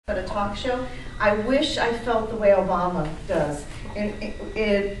at a talk show. I wish I felt the way Obama does.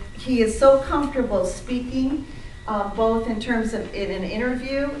 He is so comfortable speaking, both in terms of in an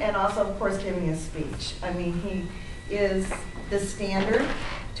interview and also, of course, giving a speech. I mean, he is the standard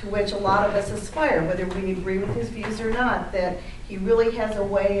to which a lot of us aspire, whether we agree with his views or not, that he really has a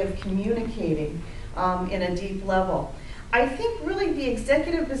way of communicating in a deep level. I think really the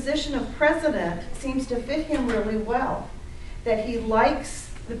executive position of president seems to fit him really well, that he likes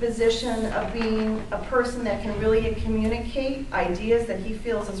the position of being a person that can really communicate ideas that he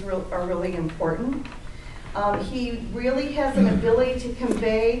feels are really important. He really has an ability to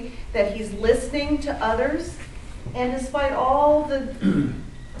convey that he's listening to others, and despite all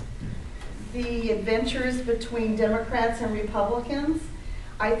the adventures between Democrats and Republicans,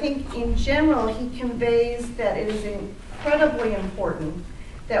 I think in general he conveys that it is incredibly important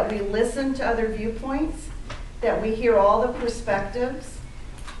that we listen to other viewpoints, that we hear all the perspectives,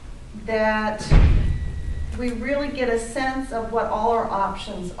 that we really get a sense of what all our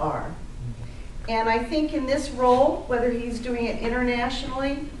options are. And I think in this role, whether he's doing it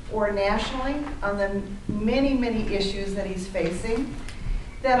internationally or nationally on the many, many issues that he's facing,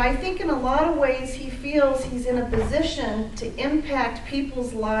 that I think in a lot of ways he feels he's in a position to impact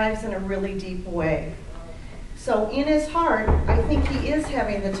people's lives in a really deep way. So in his heart, I think he is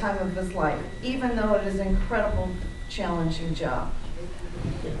having the time of his life, even though it is an incredible, challenging job.